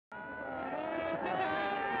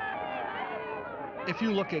If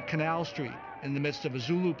you look at Canal Street in the midst of a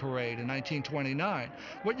Zulu parade in 1929,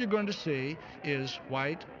 what you're going to see is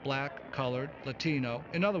white, black, colored, Latino,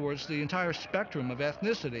 in other words, the entire spectrum of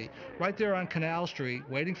ethnicity right there on Canal Street,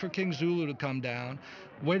 waiting for King Zulu to come down,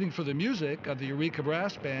 waiting for the music of the Eureka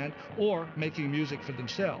Brass Band, or making music for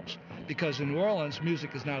themselves. Because in New Orleans,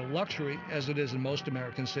 music is not a luxury as it is in most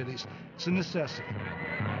American cities. It's a necessity.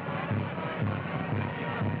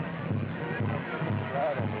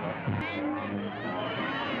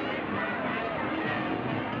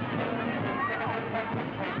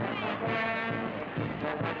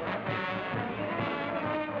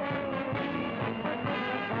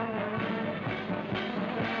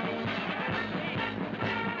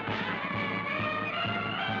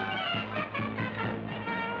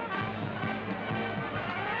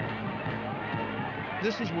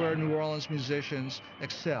 This is where New Orleans musicians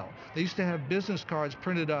excel. They used to have business cards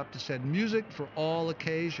printed up that said music for all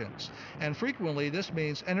occasions. And frequently this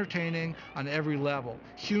means entertaining on every level.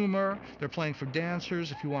 Humor, they're playing for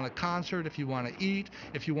dancers. If you want a concert, if you want to eat,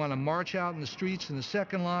 if you want to march out in the streets in the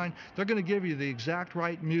second line, they're going to give you the exact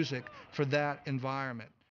right music for that environment.